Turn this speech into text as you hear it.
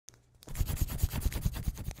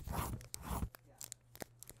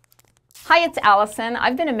Hi, it's Allison.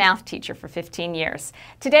 I've been a math teacher for 15 years.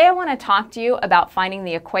 Today I want to talk to you about finding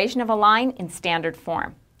the equation of a line in standard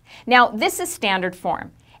form. Now, this is standard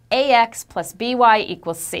form. ax plus by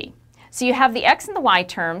equals c. So you have the x and the y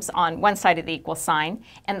terms on one side of the equal sign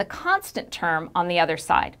and the constant term on the other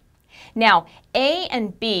side. Now, a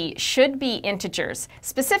and b should be integers.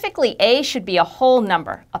 Specifically, a should be a whole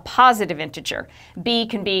number, a positive integer. B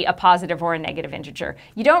can be a positive or a negative integer.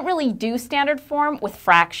 You don't really do standard form with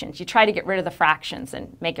fractions. You try to get rid of the fractions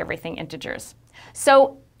and make everything integers.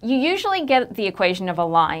 So you usually get the equation of a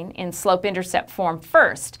line in slope-intercept form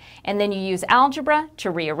first, and then you use algebra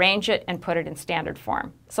to rearrange it and put it in standard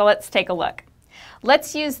form. So let's take a look.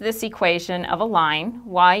 Let's use this equation of a line,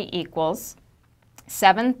 y equals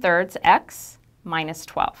 7/3 x minus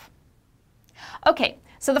 12. Okay,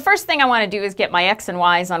 so the first thing I want to do is get my x and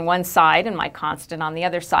y's on one side and my constant on the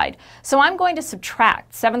other side. So I'm going to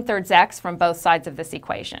subtract 7/3 x from both sides of this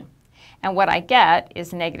equation. And what I get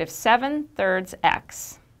is negative 7/3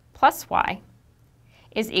 x plus y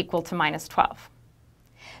is equal to minus 12.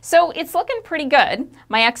 So it's looking pretty good.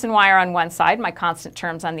 My x and y are on one side, my constant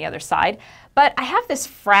terms on the other side, but I have this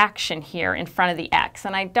fraction here in front of the x,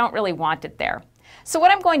 and I don't really want it there. So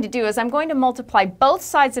what I'm going to do is I'm going to multiply both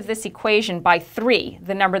sides of this equation by 3,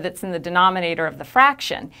 the number that's in the denominator of the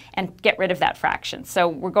fraction, and get rid of that fraction. So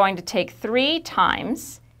we're going to take 3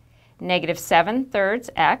 times negative 7/3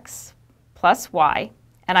 x plus y,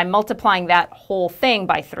 and I'm multiplying that whole thing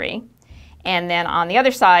by 3. And then on the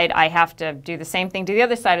other side, I have to do the same thing to the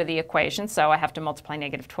other side of the equation, so I have to multiply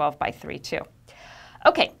negative 12 by 3 too.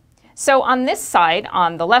 Okay, so on this side,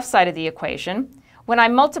 on the left side of the equation, when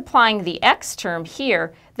I'm multiplying the x term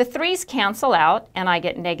here, the 3's cancel out and I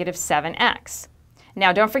get negative 7x.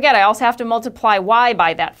 Now don't forget, I also have to multiply y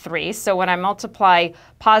by that 3, so when I multiply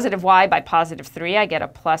positive y by positive 3, I get a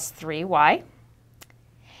plus 3y.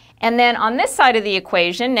 And then on this side of the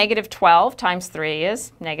equation, negative 12 times 3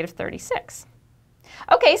 is negative 36.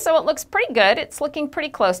 Okay, so it looks pretty good. It's looking pretty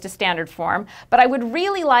close to standard form, but I would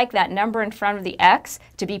really like that number in front of the x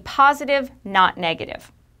to be positive, not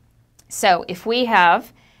negative. So if we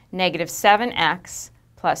have negative 7x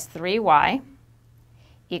plus 3y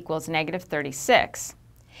equals negative 36,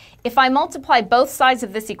 if I multiply both sides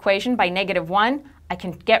of this equation by negative 1, I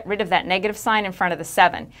can get rid of that negative sign in front of the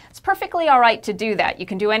 7. It's perfectly all right to do that. You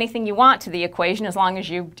can do anything you want to the equation as long as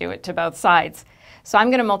you do it to both sides. So I'm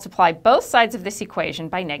going to multiply both sides of this equation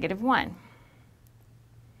by negative 1.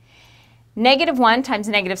 Negative 1 times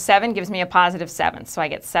negative 7 gives me a positive 7, so I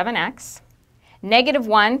get 7x. Negative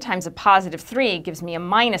 1 times a positive 3 gives me a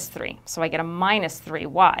minus 3, so I get a minus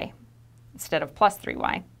 3y instead of plus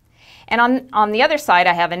 3y. And on the other side,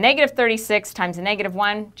 I have a negative 36 times a negative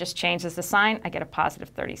 1, just changes the sign, I get a positive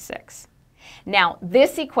 36. Now,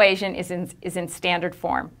 this equation is in standard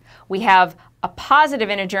form. We have a positive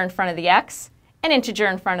integer in front of the x, an integer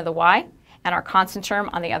in front of the y, and our constant term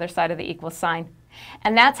on the other side of the equal sign.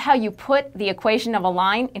 And that's how you put the equation of a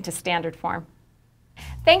line into standard form.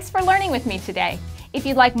 Thanks for learning with me today. If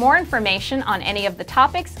you'd like more information on any of the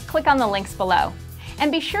topics, click on the links below.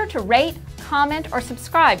 And be sure to rate, comment, or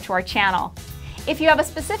subscribe to our channel. If you have a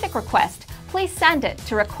specific request, please send it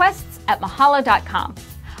to requests@mahalodotcom.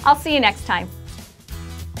 I'll see you next time.